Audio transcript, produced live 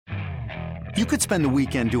You could spend the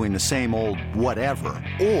weekend doing the same old whatever,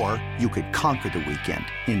 or you could conquer the weekend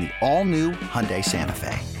in the all-new Hyundai Santa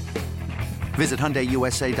Fe. Visit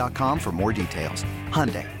HyundaiUSA.com for more details.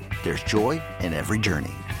 Hyundai, there's joy in every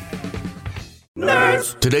journey.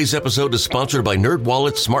 Nerds! Today's episode is sponsored by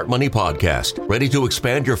NerdWallet's Smart Money Podcast. Ready to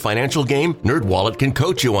expand your financial game? NerdWallet can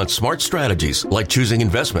coach you on smart strategies like choosing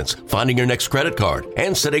investments, finding your next credit card,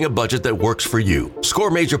 and setting a budget that works for you. Score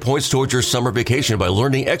major points towards your summer vacation by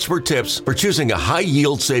learning expert tips for choosing a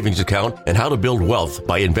high-yield savings account and how to build wealth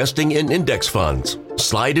by investing in index funds.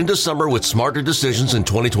 Slide into summer with smarter decisions in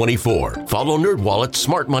 2024. Follow NerdWallet's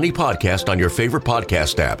Smart Money Podcast on your favorite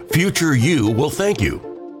podcast app. Future you will thank you.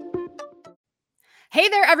 Hey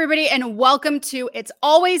there, everybody, and welcome to It's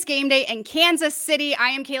Always Game Day in Kansas City.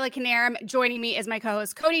 I am Kayla Canarum. Joining me is my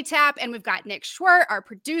co-host Cody Tapp, and we've got Nick Schwerdt, our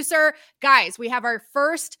producer. Guys, we have our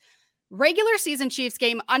first regular season Chiefs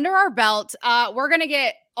game under our belt. We're going to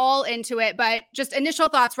get all into it, but just initial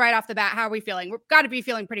thoughts right off the bat. How are we feeling? We've got to be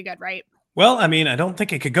feeling pretty good, right? Well, I mean, I don't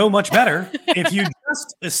think it could go much better if you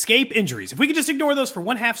just escape injuries. If we could just ignore those for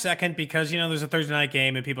 1/2 second because, there's a Thursday night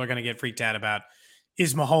game and people are going to get freaked out about,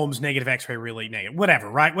 is Mahomes negative X-ray really negative? Whatever,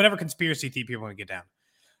 right? Whatever conspiracy theory people want to get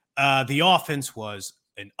down. The offense was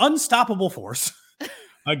an unstoppable force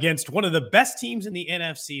against one of the best teams in the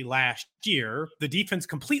NFC last year. The defense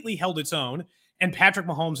completely held its own, and Patrick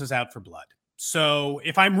Mahomes is out for blood. So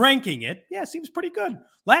if I'm ranking it, yeah, it seems pretty good.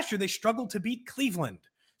 Last year, they struggled to beat Cleveland.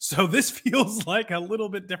 So this feels like a little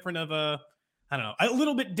bit different of a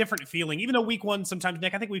little bit different feeling. Even though week one sometimes,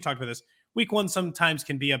 Nick, I think we've talked about this, week one sometimes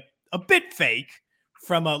can be a bit fake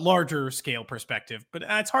from a larger scale perspective, but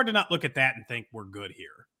it's hard to not look at that and think we're good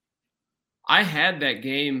here. I had that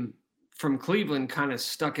game from Cleveland kind of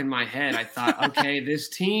stuck in my head. I thought, okay, this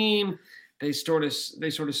team, they sort of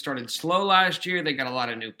started slow last year. They got a lot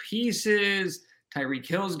of new pieces. Tyreek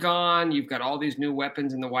Hill's gone. You've got all these new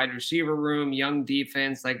weapons in the wide receiver room, young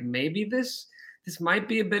defense. Like maybe this might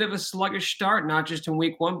be a bit of a sluggish start, not just in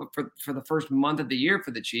week one, but for the first month of the year for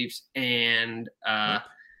the Chiefs. And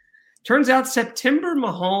turns out September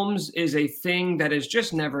Mahomes is a thing that is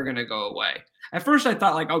just never going to go away. At first I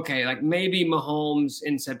thought maybe Mahomes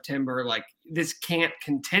in September, this can't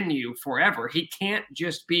continue forever. He can't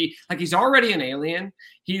just be he's already an alien.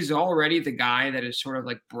 He's already the guy that is sort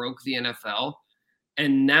of broke the NFL.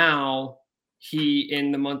 And now he,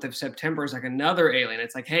 in the month of September, is another alien.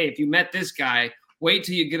 It's hey, if you met this guy, wait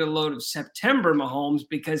till you get a load of September Mahomes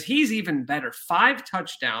because he's even better. 5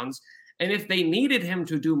 touchdowns. And if they needed him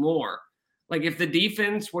to do more, if the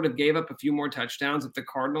defense would have gave up a few more touchdowns, if the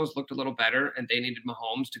Cardinals looked a little better and they needed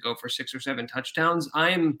Mahomes to go for 6 or 7 touchdowns,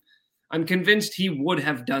 I'm convinced he would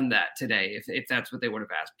have done that today if that's what they would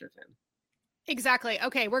have asked of him. Exactly.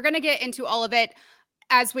 Okay, we're going to get into all of it.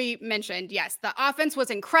 As we mentioned, yes, the offense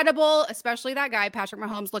was incredible, especially that guy, Patrick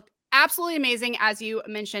Mahomes, looked absolutely amazing, as you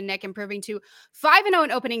mentioned, Nick, improving to 5-0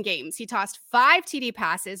 in opening games. He tossed 5 TD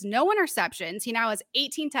passes, no interceptions. He now has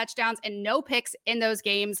 18 touchdowns and no picks in those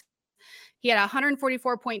games. He had a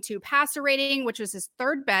 144.2 passer rating, which was his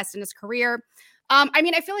 3rd best in his career.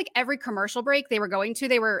 I feel like every commercial break they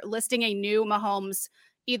were listing a new Mahomes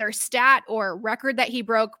either stat or record that he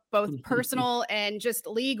broke, both personal and just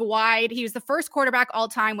league-wide. He was the first quarterback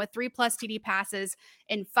all-time with 3+ TD passes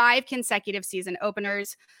in 5 consecutive season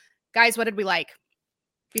openers. Guys, what did we like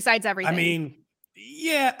besides everything?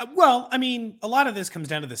 A lot of this comes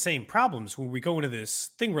down to the same problems. When we go into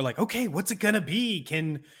this thing, we're okay, what's it going to be?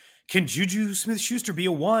 Can Juju Smith-Schuster be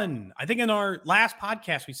a 1? I think in our last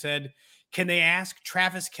podcast, we said, can they ask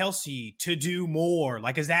Travis Kelce to do more?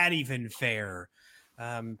 Is that even fair?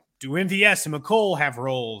 Do MVS and McCole have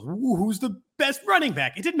roles? Who's the best running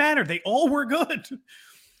back? It didn't matter. They all were good.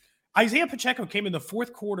 Isaiah Pacheco came in the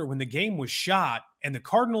 4th quarter when the game was shot and the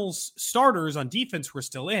Cardinals starters on defense were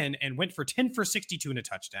still in and went for 10 for 62 and a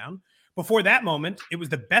touchdown. Before that moment, it was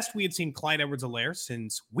the best we had seen Clyde Edwards-Helaire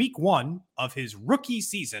since week 1 of his rookie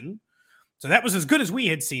season. So that was as good as we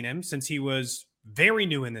had seen him since he was very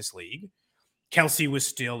new in this league. Kelce was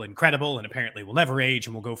still incredible and apparently will never age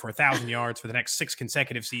and will go for 1,000 yards for the next 6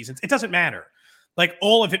 consecutive seasons. It doesn't matter.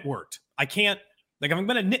 All of it worked. I can't, if I'm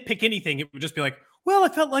going to nitpick anything, it would just be I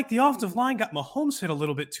felt like the offensive line got Mahomes hit a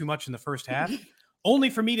little bit too much in the first half, only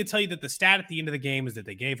for me to tell you that the stat at the end of the game is that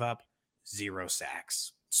they gave up 0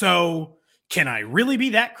 sacks. So can I really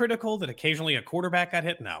be that critical that occasionally a quarterback got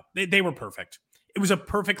hit? No, they were perfect. It was a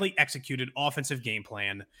perfectly executed offensive game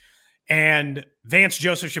plan. And Vance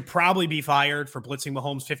Joseph should probably be fired for blitzing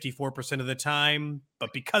Mahomes 54% of the time.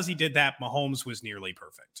 But because he did that, Mahomes was nearly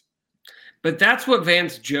perfect. But that's what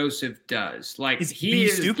Vance Joseph does. Is he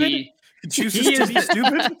stupid? Chooses to be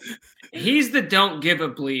stupid? He's the don't give a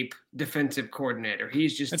bleep defensive coordinator.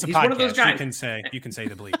 He's podcast. one of those guys. You can say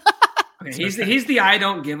the bleep. Okay, he's the I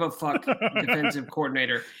don't give a fuck defensive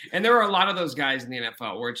coordinator. And there are a lot of those guys in the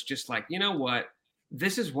NFL where it's just like, you know what?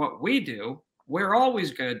 This is what we do. We're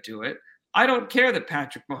always going to do it. I don't care that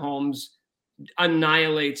Patrick Mahomes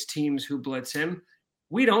annihilates teams who blitz him.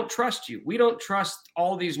 We don't trust you. We don't trust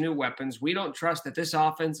all these new weapons. We don't trust that this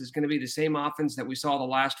offense is going to be the same offense that we saw the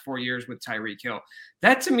last 4 years with Tyreek Hill.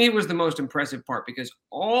 That to me was the most impressive part because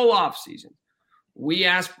all offseason, we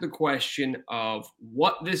asked the question of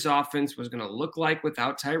what this offense was going to look like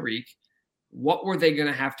without Tyreek. What were they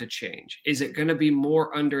going to have to change? Is it going to be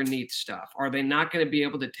more underneath stuff? Are they not going to be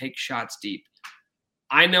able to take shots deep?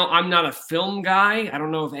 I know I'm not a film guy. I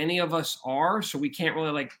don't know if any of us are, so we can't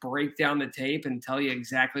really break down the tape and tell you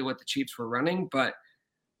exactly what the Chiefs were running. But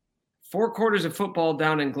 4 quarters of football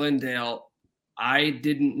down in Glendale, I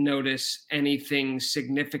didn't notice anything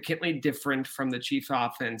significantly different from the Chiefs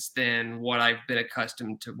offense than what I've been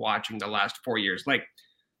accustomed to watching the last 4 years.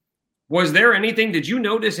 Was there anything? Did you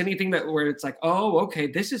notice anything where it's like, oh, okay,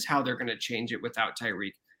 this is how they're going to change it without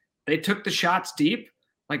Tyreek? They took the shots deep.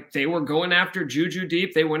 They were going after Juju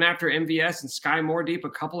deep. They went after MVS and Sky Moore deep a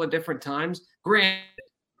couple of different times. Granted,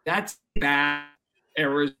 that's bad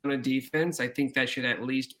Arizona defense. I think that should at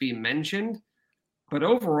least be mentioned. But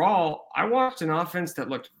overall, I watched an offense that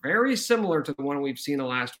looked very similar to the one we've seen the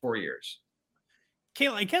last 4 years.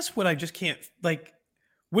 Kale, I guess what I just can't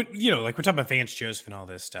we're talking about Vance Joseph and all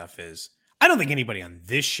this stuff is I don't think anybody on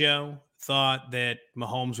this show thought that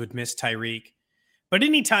Mahomes would miss Tyreek. But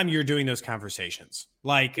anytime you're doing those conversations,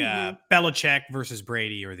 Belichick versus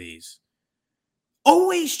Brady or these,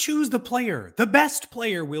 always choose the player. The best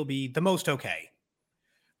player will be the most okay.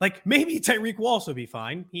 Maybe Tyreek will also be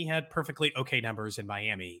fine. He had perfectly okay numbers in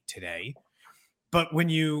Miami today. But when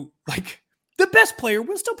you, the best player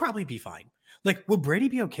will still probably be fine. Will Brady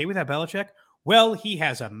be okay without Belichick? Well, he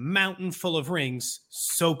has a mountain full of rings,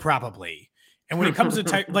 so probably. And when it comes to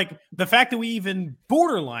the fact that we even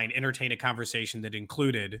borderline entertain a conversation that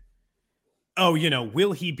included,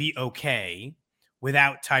 will he be okay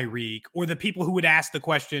without Tyreek? Or the people who would ask the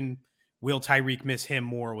question, will Tyreek miss him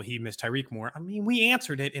more? Will he miss Tyreek more? I mean, we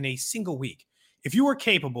answered it in a single week. If you are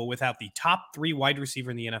capable without the top 3 wide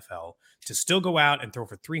receiver in the NFL to still go out and throw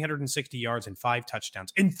for 360 yards and 5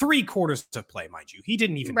 touchdowns in 3 quarters of play, mind you, he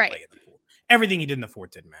didn't even play in the fourth. Everything he did in the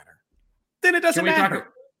fourth didn't matter. Then it doesn't matter.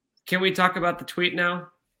 Can we talk about the tweet now?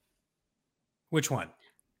 Which one?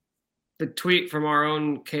 The tweet from our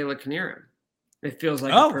own Kayla Knierim. It feels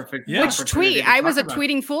like a perfect. Yeah. Which tweet? I was a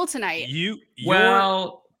tweeting fool tonight.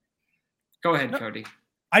 Go ahead, Cody.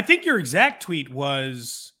 I think your exact tweet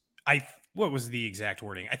was what was the exact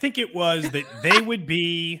wording? I think it was that they would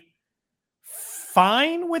be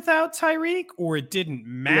fine without Tyreek, or it didn't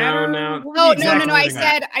matter. No. I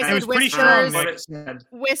said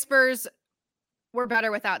whispers we're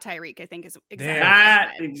better without Tyreek, I think is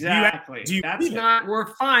exactly. Exactly. That's not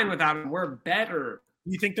we're fine without him. We're better.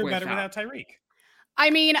 You think they're better without Tyreek? I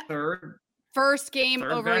mean, first game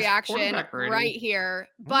overreaction right here.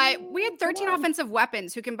 But we had 13 offensive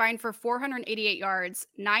weapons who combined for 488 yards,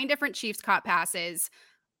 9 different Chiefs caught passes.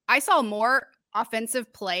 I saw more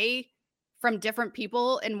offensive play from different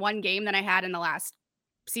people in one game than I had in the last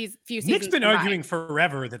few seasons. Nick's been arguing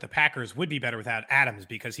forever that the Packers would be better without Adams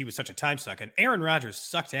because he was such a time suck, and Aaron Rodgers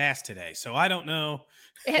sucked ass today. So I don't know.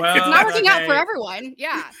 It's not working out for everyone.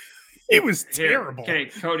 Yeah. It was terrible. Okay,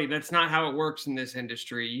 Cody, that's not how it works in this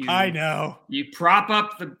industry. I know. You prop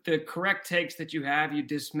up the correct takes that you have. You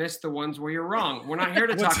dismiss the ones where you're wrong. We're not here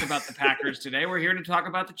to talk about the Packers today. We're here to talk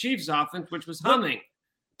about the Chiefs offense, which was humming.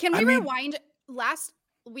 Can we rewind last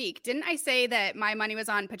week? Didn't I say that my money was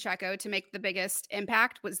on Pacheco to make the biggest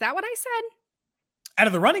impact? Was that what I said? Out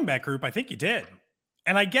of the running back group, I think you did.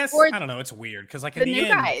 And I guess, I don't know, it's weird because in the new end,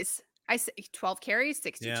 guys, I say 12 carries,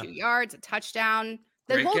 62 yards, a touchdown.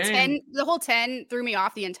 The whole 10 threw me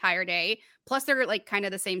off the entire day. Plus, they're kind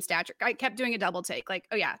of the same stature. I kept doing a double take.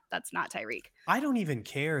 Oh yeah, that's not Tyreek. I don't even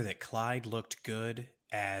care that Clyde looked good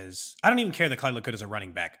as a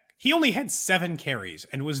running back. He only had 7 carries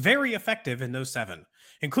and was very effective in those 7,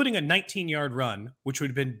 including a 19-yard run, which would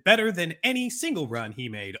have been better than any single run he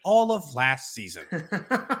made all of last season.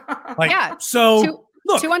 So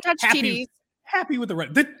look, 2 untouched TDs. Happy with the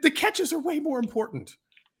run. The catches are way more important.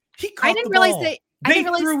 He caught the ball. They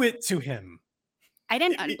threw it to him. I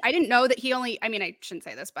didn't know that he only, I shouldn't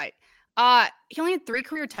say this, but he only had 3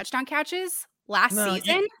 career touchdown catches last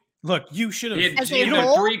season. You should have. He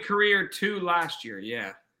had 3 career, 2 last year.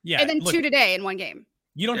 Yeah. And then 2 today in one game.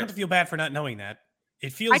 You don't have to feel bad for not knowing that.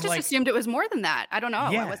 It feels I just assumed it was more than that. I don't know.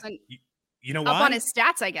 Yeah. I wasn't you know up on his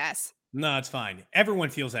stats, I guess. No, it's fine. Everyone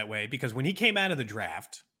feels that way because when he came out of the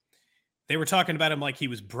draft, they were talking about him like he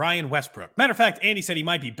was Brian Westbrook. Matter of fact, Andy said he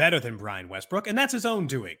might be better than Brian Westbrook, and that's his own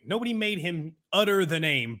doing. Nobody made him utter the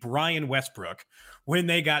name Brian Westbrook when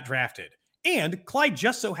they got drafted. And Clyde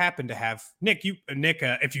just so happened to have Nick.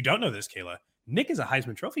 If you don't know this, Kayla, Nick is a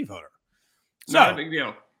Heisman Trophy voter. So, not a big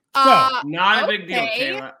deal. Not a big deal,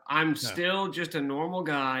 Kayla. I'm still just a normal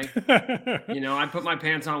guy. I put my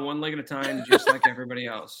pants on one leg at a time, just like everybody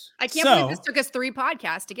else. I can't believe this took us 3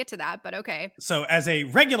 podcasts to get to that, but okay. So as a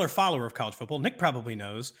regular follower of college football, Nick probably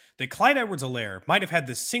knows that Clyde Edwards-Helaire might have had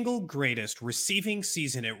the single greatest receiving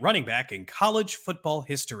season at running back in college football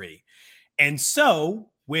history. And so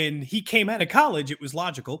when he came out of college, it was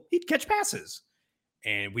logical he'd catch passes.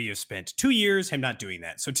 And we have spent 2 years him not doing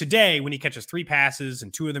that. So today, when he catches 3 passes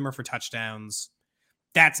and 2 of them are for touchdowns,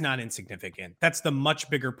 that's not insignificant. That's the much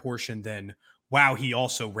bigger portion than, wow, he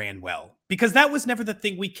also ran well. Because that was never the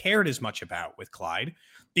thing we cared as much about with Clyde.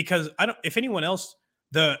 Because if anyone else,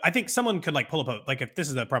 I think someone could pull up if this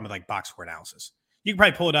is the problem with box score analysis, you could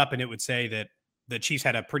probably pull it up and it would say that the Chiefs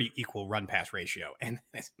had a pretty equal run pass ratio. And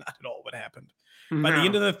that's not at all what happened. No. By the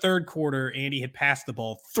end of the third quarter, Andy had passed the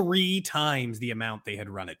ball 3 times the amount they had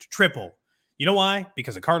run it. Triple. You know why?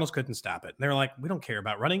 Because the Cardinals couldn't stop it. And they're like, we don't care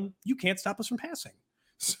about running. You can't stop us from passing.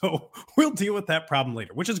 So we'll deal with that problem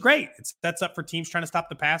later, which is great. It sets up for teams trying to stop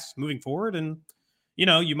the pass moving forward. And,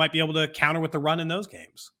 you might be able to counter with the run in those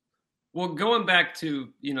games. Well, going back to,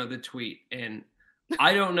 the tweet, and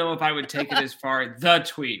I don't know if I would take it as far, the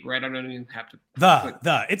tweet, right? I don't even have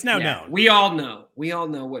to. It's now known. We all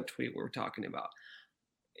know what tweet we're talking about.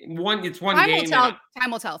 It's one game. Time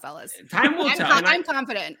will tell, fellas. Time will tell. I'm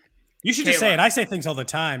confident. You should just say it. I say things all the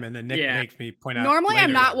time, and then Nick makes me point out. Normally,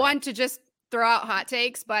 I'm not one to just throw out hot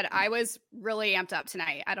takes, but I was really amped up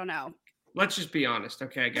tonight. I don't know. Let's just be honest,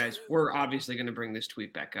 okay, guys? We're obviously going to bring this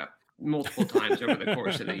tweet back up multiple times over the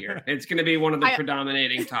course of the year. It's going to be one of the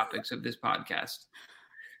predominating topics of this podcast.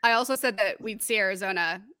 I also said that we'd see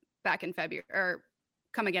Arizona back in February, or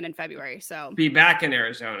come again in February. So be back in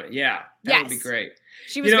Arizona. Yeah, that would be great.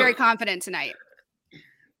 She was very confident tonight.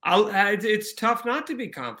 It's tough not to be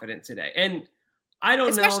confident today. And I don't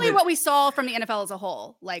know. Especially what we saw from the NFL as a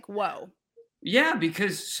whole. Whoa. Yeah,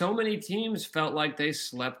 because so many teams felt like they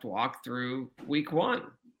walk through week 1.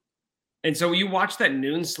 And so you watch that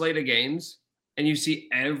noon slate of games and you see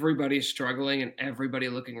everybody struggling and everybody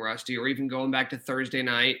looking rusty, or even going back to Thursday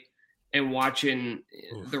night and watching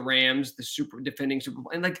the Rams, the defending Super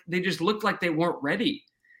Bowl, and they just looked like they weren't ready.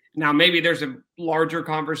 Now, maybe there's a larger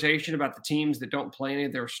conversation about the teams that don't play any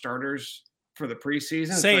of their starters for the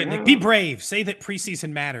preseason. Say it, Nick. Be brave. Say that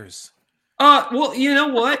preseason matters. Well, you know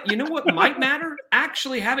what? You know what might matter?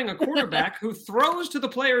 Actually having a quarterback who throws to the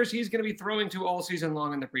players he's going to be throwing to all season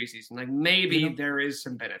long in the preseason. Maybe there is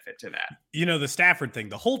some benefit to that. The Stafford thing,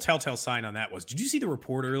 the whole telltale sign on that was, did you see the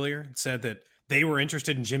report earlier? It said that they were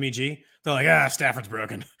interested in Jimmy G. They're like, Stafford's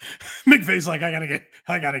broken. McVay's like, I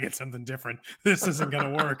gotta get something different. This isn't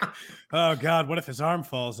gonna work. Oh God, what if his arm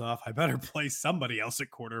falls off? I better play somebody else at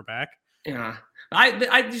quarterback. Yeah,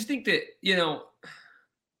 I just think that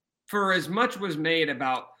for as much was made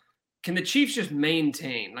about, can the Chiefs just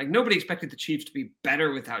maintain? Nobody expected the Chiefs to be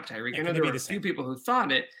better without Tyreek. I know there were a few people who thought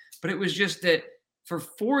it, but it was just that for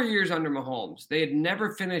 4 years under Mahomes, they had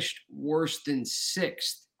never finished worse than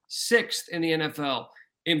sixth in the NFL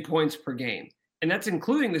in points per game. And that's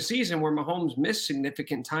including the season where Mahomes missed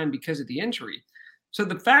significant time because of the injury. So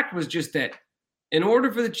the fact was just that in order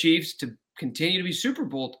for the Chiefs to continue to be Super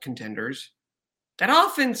Bowl contenders, that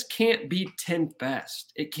offense can't be 10th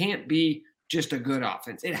best. It can't be just a good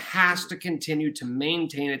offense. It has to continue to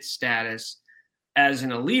maintain its status as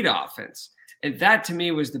an elite offense. And that to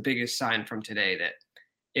me was the biggest sign from today, that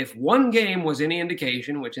if one game was any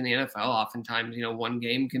indication, which in the NFL, oftentimes, one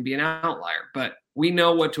game can be an outlier, but we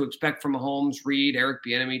know what to expect from Mahomes, Reed, Eric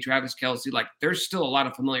Bieniemy, Travis Kelce. There's still a lot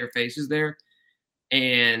of familiar faces there.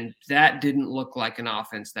 And that didn't look like an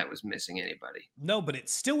offense that was missing anybody. No, but it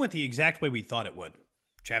still went the exact way we thought it would.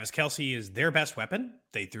 Travis Kelce is their best weapon.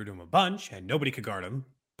 They threw to him a bunch, and nobody could guard him.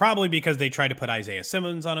 Probably because they tried to put Isaiah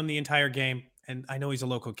Simmons on him the entire game. And I know he's a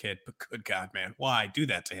local kid, but good God, man, why do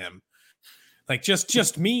that to him?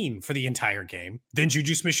 Just mean for the entire game. Then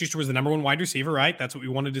Juju Smith-Schuster was the number 1 wide receiver, right? That's what we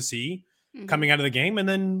wanted to see coming out of the game. And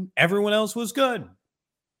then everyone else was good.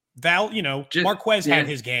 Marquez had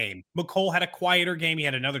his game. McCole had a quieter game. He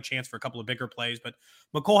had another chance for a couple of bigger plays, but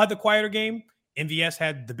McCole had the quieter game. MVS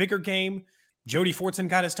had the bigger game. Jody Fortson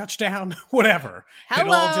got his touchdown. Whatever. It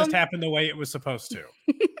all just happened the way it was supposed to.